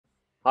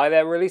Hi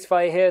there, Release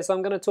Fire here. So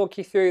I'm going to talk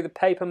you through the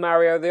Paper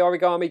Mario, the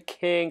Origami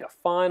King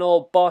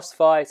final boss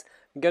fight.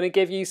 I'm going to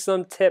give you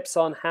some tips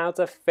on how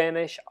to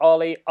finish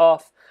Olly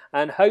off,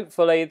 and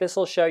hopefully this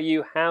will show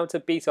you how to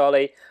beat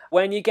Olly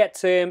when you get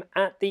to him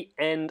at the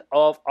end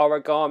of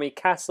Origami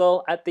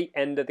Castle, at the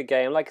end of the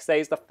game. Like I say,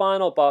 he's the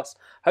final boss.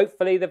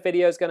 Hopefully the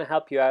video is going to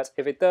help you out.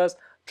 If it does,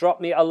 drop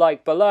me a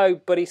like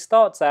below. But he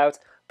starts out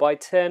by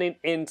turning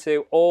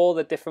into all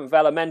the different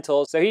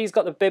Vellumentals. So he's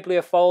got the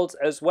Bibliofolds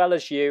as well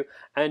as you,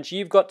 and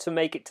you've got to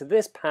make it to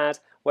this pad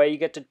where you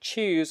get to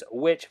choose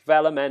which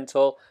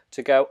Vellumental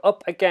to go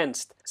up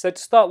against. So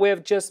to start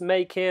with, just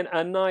making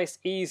a nice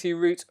easy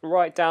route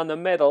right down the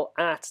middle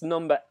at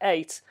number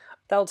 8.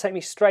 That'll take me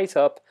straight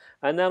up,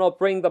 and then I'll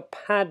bring the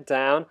pad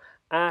down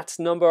at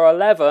number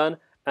 11,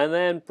 and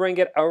then bring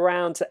it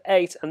around to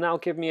 8, and that'll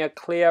give me a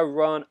clear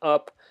run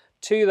up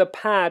to the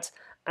pad.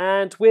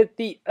 And with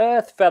the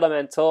Earth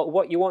Vellumental,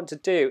 what you want to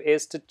do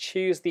is to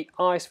choose the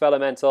Ice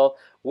Vellumental,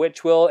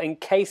 which will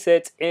encase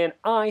it in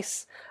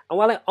ice. And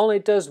while it only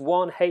does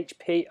 1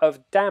 HP of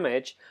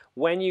damage,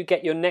 when you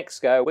get your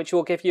next go, which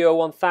will give you a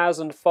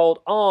 1000-fold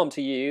arm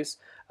to use,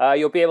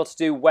 you'll be able to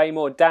do way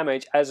more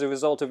damage as a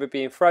result of it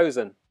being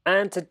frozen.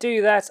 And to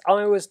do that,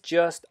 I was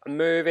just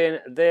moving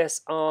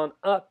this on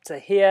up to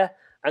here,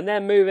 and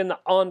then moving the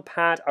on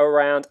pad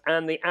around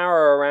and the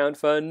arrow around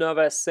for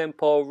another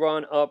simple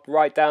run up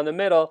right down the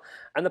middle.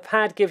 And the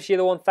pad gives you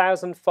the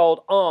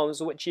 1000-fold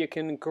arms, which you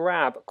can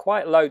grab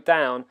quite low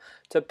down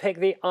to pick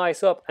the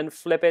ice up and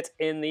flip it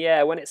in the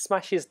air. When it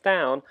smashes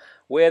down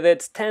with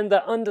its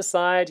tender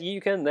underside, you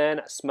can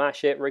then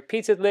smash it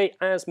repeatedly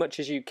as much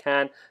as you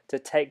can to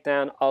take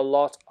down a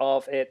lot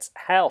of its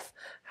health.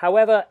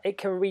 However, it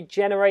can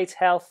regenerate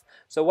health,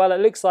 so while it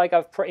looks like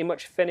I've pretty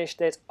much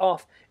finished it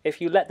off,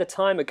 if you let the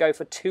timer go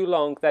for too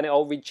long, then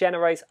it'll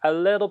regenerate a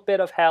little bit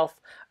of health,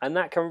 and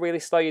that can really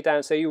slow you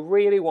down. So you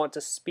really want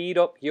to speed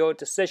up your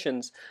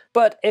decisions.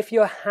 But if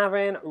you're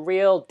having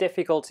real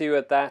difficulty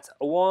with that,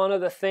 one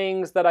of the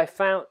things that I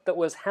found that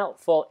was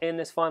helpful in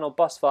this final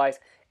boss fight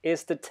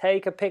is to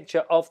take a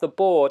picture of the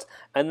board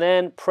and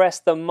then press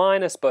the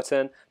minus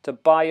button to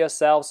buy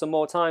yourself some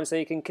more time, so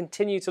you can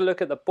continue to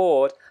look at the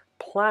board,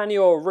 plan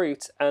your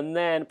route, and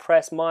then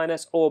press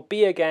minus or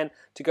B again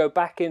to go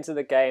back into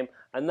the game,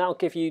 and that'll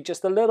give you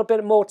just a little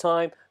bit more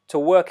time to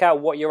work out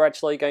what you're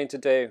actually going to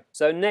do.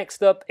 So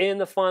next up in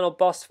the final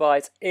boss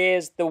fight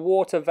is the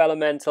Water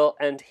Vellumental,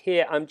 and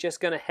here I'm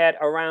just going to head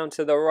around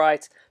to the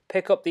right,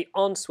 pick up the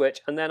on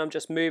switch, and then I'm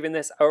just moving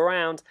this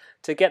around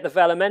to get the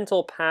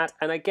Vellumental pad.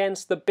 And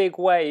against the big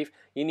wave,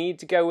 you need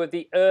to go with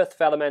the Earth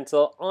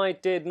Vellumental. I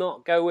did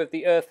not go with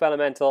the Earth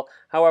Vellumental.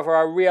 However,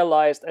 I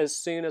realized as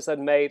soon as I'd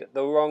made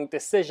the wrong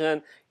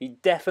decision. You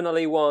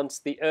definitely want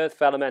the Earth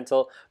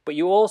Vellumental, but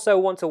you also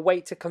want to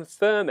wait to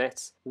confirm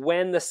it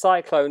when the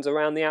cyclones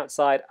around the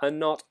outside are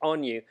not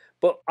on you.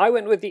 But I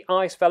went with the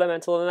Ice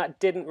Vellumental, and that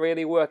didn't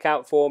really work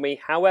out for me.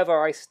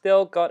 However, I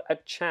still got a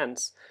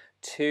chance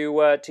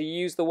to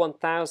use the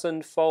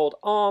 1000-fold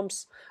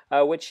arms,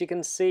 which you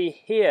can see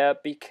here,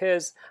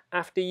 because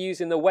after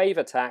using the wave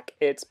attack,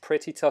 it's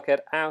pretty tuckered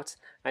out,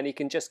 and you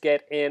can just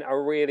get in a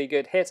really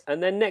good hit.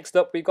 And then next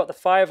up, we've got the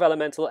Fire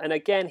Vellumental, and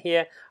again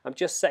here, I'm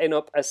just setting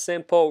up a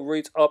simple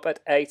route up at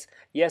 8.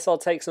 Yes, I'll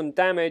take some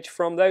damage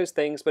from those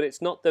things, but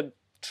it's not the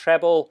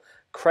treble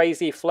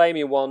crazy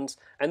flamey ones.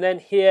 And then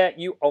here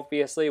you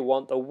obviously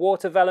want the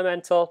Water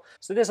Vellumental,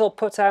 so this will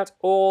put out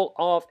all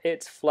of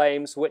its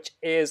flames, which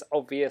is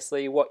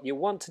obviously what you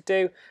want to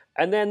do,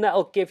 and then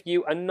that'll give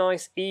you a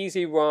nice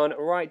easy run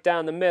right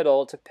down the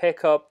middle to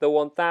pick up the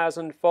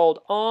 1000-fold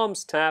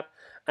arms tab,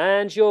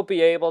 and you'll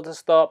be able to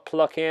start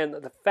plucking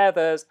the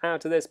feathers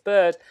out of this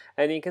bird,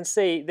 and you can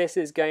see this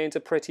is going to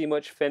pretty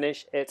much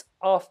finish it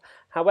off.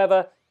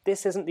 However,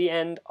 this isn't the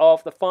end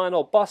of the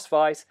final boss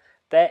fight.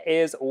 There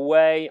is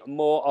way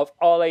more of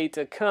Olly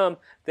to come.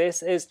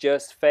 This is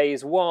just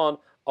phase 1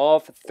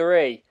 of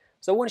 3.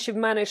 So once you've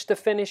managed to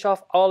finish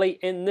off Olly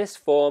in this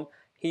form,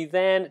 he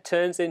then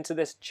turns into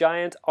this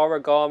giant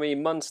origami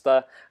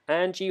monster,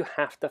 and you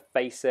have to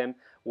face him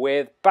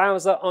with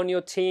Bowser on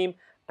your team.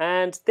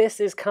 And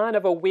this is kind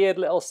of a weird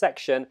little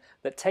section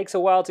that takes a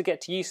while to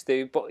get used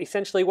to, but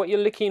essentially what you're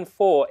looking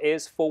for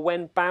is for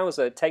when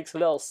Bowser takes a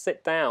little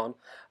sit down,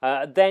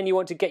 then you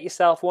want to get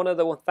yourself one of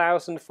the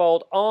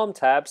 1000-fold arm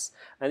tabs,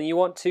 and you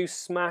want to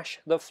smash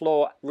the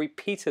floor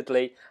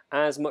repeatedly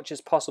as much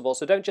as possible.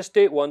 So don't just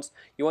do it once,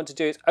 you want to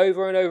do it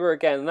over and over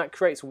again, and that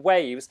creates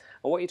waves,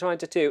 and what you're trying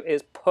to do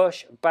is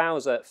push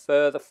Bowser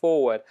further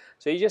forward.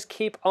 So you just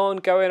keep on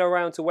going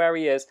around to where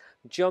he is,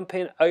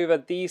 jumping over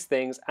these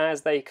things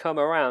as they come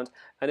around,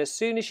 and as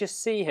soon as you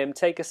see him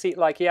take a seat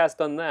like he has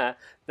done there,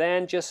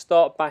 then just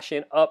start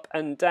bashing up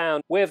and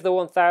down with the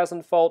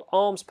 1000-fold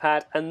arms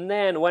pad. And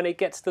then when it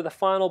gets to the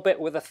final bit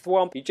with a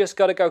thwomp, you just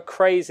got to go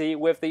crazy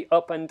with the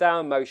up and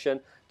down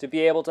motion to be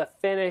able to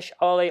finish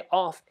Olly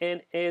off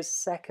in his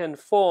second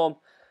form.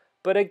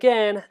 But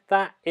again,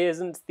 that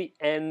isn't the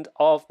end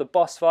of the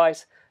boss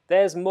fight.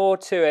 There's more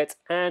to it,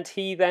 and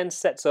he then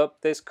sets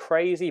up this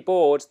crazy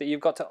board that you've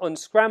got to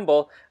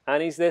unscramble,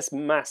 and he's this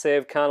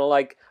massive kind of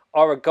like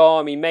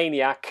origami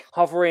maniac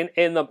hovering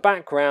in the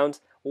background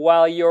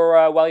while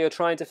you're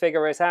trying to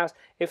figure it out.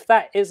 If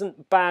that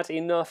isn't bad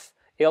enough,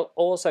 he'll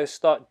also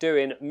start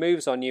doing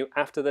moves on you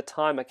after the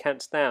timer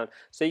counts down.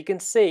 So you can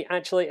see,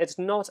 actually, it's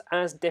not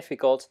as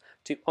difficult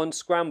to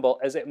unscramble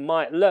as it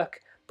might look,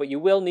 but you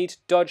will need to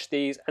dodge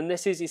these, and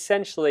this is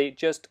essentially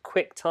just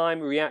quick time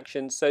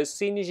reactions. So as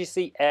soon as you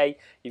see A,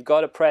 you've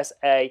got to press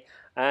A,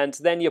 and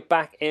then you're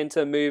back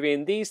into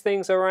moving these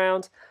things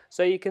around.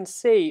 So you can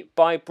see,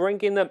 by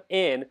bringing them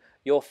in,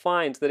 you'll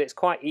find that it's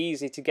quite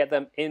easy to get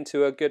them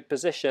into a good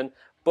position,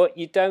 but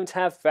you don't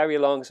have very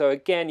long. So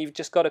again, you've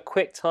just got to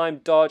quick time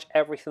dodge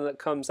everything that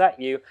comes at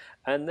you,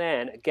 and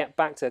then get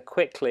back to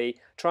quickly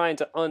trying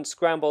to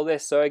unscramble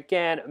this. So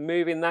again,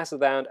 moving that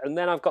around, and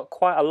then I've got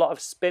quite a lot of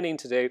spinning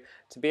to do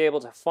to be able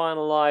to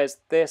finalize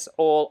this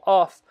all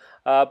off,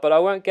 but I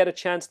won't get a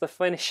chance to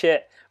finish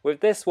it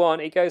with this one.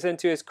 He goes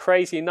into his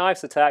crazy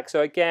knives attack.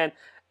 So again,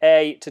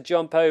 A to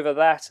jump over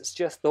that. It's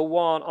just the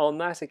one on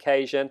that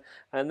occasion,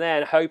 and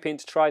then hoping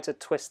to try to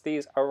twist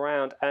these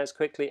around as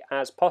quickly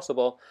as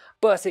possible.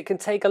 But it can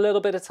take a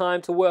little bit of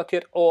time to work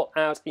it all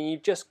out, and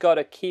you've just got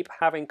to keep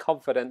having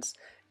confidence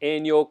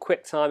in your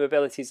quick time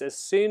abilities. As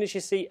soon as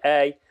you see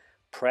A,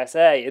 press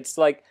A. It's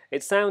like,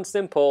 it sounds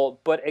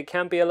simple, but it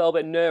can be a little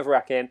bit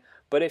nerve-wracking.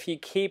 But if you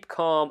keep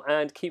calm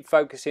and keep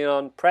focusing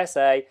on press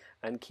A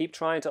and keep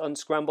trying to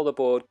unscramble the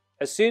board,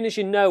 as soon as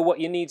you know what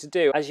you need to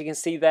do, as you can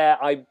see there,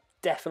 I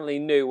definitely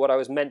knew what I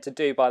was meant to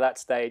do by that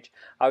stage.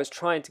 I was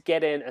trying to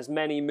get in as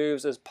many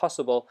moves as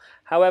possible.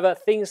 However,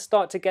 things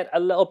start to get a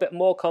little bit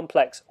more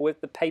complex with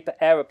the paper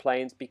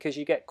aeroplanes, because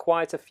you get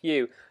quite a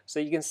few.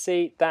 So you can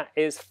see that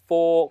is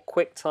 4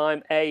 quick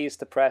time A's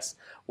to press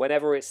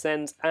whenever it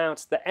sends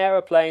out the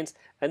aeroplanes,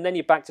 and then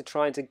you're back to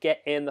trying to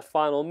get in the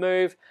final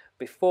move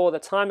before the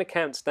timer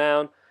counts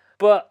down.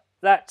 But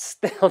that's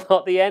still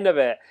not the end of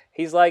it.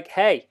 He's like,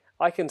 hey,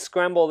 I can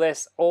scramble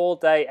this all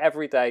day,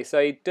 every day.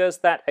 So he does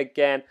that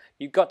again.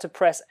 You've got to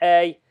press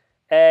A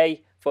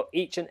for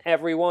each and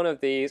every one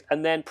of these,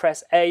 and then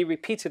press A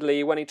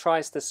repeatedly when he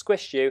tries to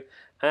squish you.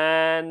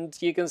 And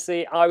you can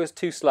see I was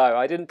too slow.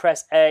 I didn't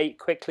press A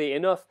quickly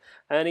enough,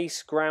 and he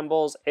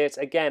scrambles it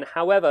again.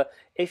 However,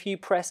 if you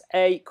press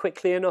A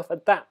quickly enough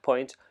at that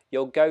point,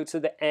 you'll go to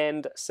the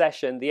end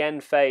session, the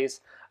end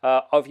phase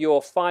of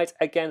your fight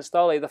against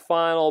Olly, the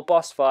final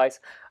boss fight.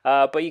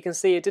 But you can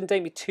see it didn't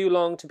take me too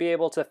long to be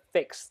able to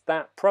fix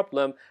that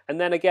problem. And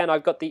then again,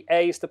 I've got the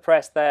A's to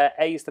press there,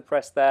 A's to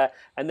press there.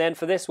 And then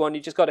for this one, you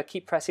just got to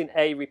keep pressing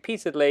A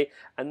repeatedly,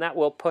 and that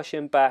will push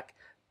him back.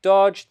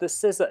 Dodge the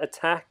scissor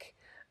attack,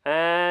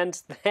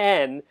 and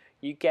then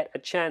you get a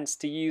chance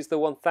to use the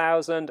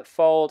 1000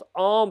 fold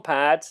arm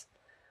pad.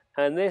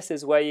 And this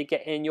is where you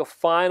get in your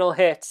final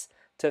hit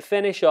to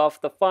finish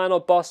off the final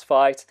boss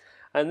fight.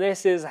 And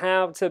this is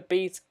how to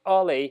beat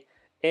Olly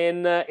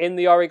in the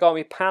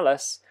Origami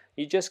Palace.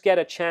 You just get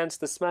a chance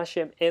to smash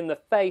him in the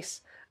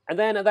face. And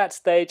then at that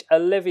stage,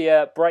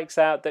 Olivia breaks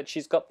out that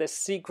she's got this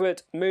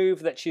secret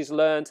move that she's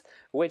learned,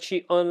 which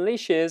she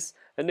unleashes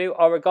a new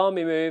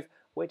origami move,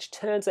 which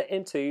turns it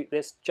into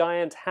this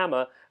giant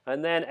hammer.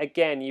 And then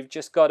again, you've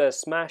just got to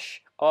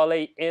smash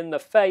Olly in the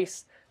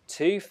face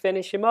to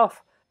finish him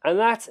off. And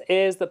that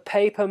is the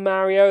Paper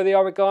Mario the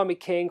Origami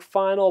King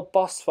final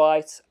boss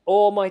fight.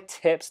 All my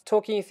tips,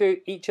 talking you through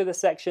each of the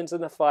sections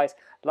in the fight.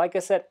 Like I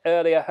said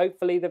earlier,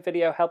 hopefully the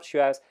video helps you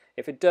out.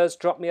 If it does,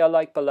 drop me a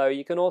like below.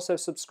 You can also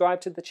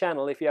subscribe to the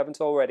channel if you haven't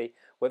already,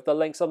 with the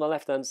links on the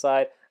left hand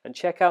side. And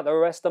check out the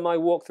rest of my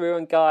walkthrough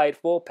and guide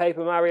for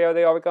Paper Mario the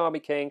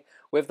Origami King,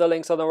 with the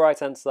links on the right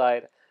hand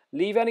side.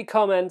 Leave any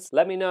comments,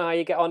 let me know how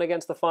you get on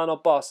against the final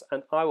boss,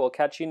 and I will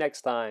catch you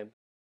next time.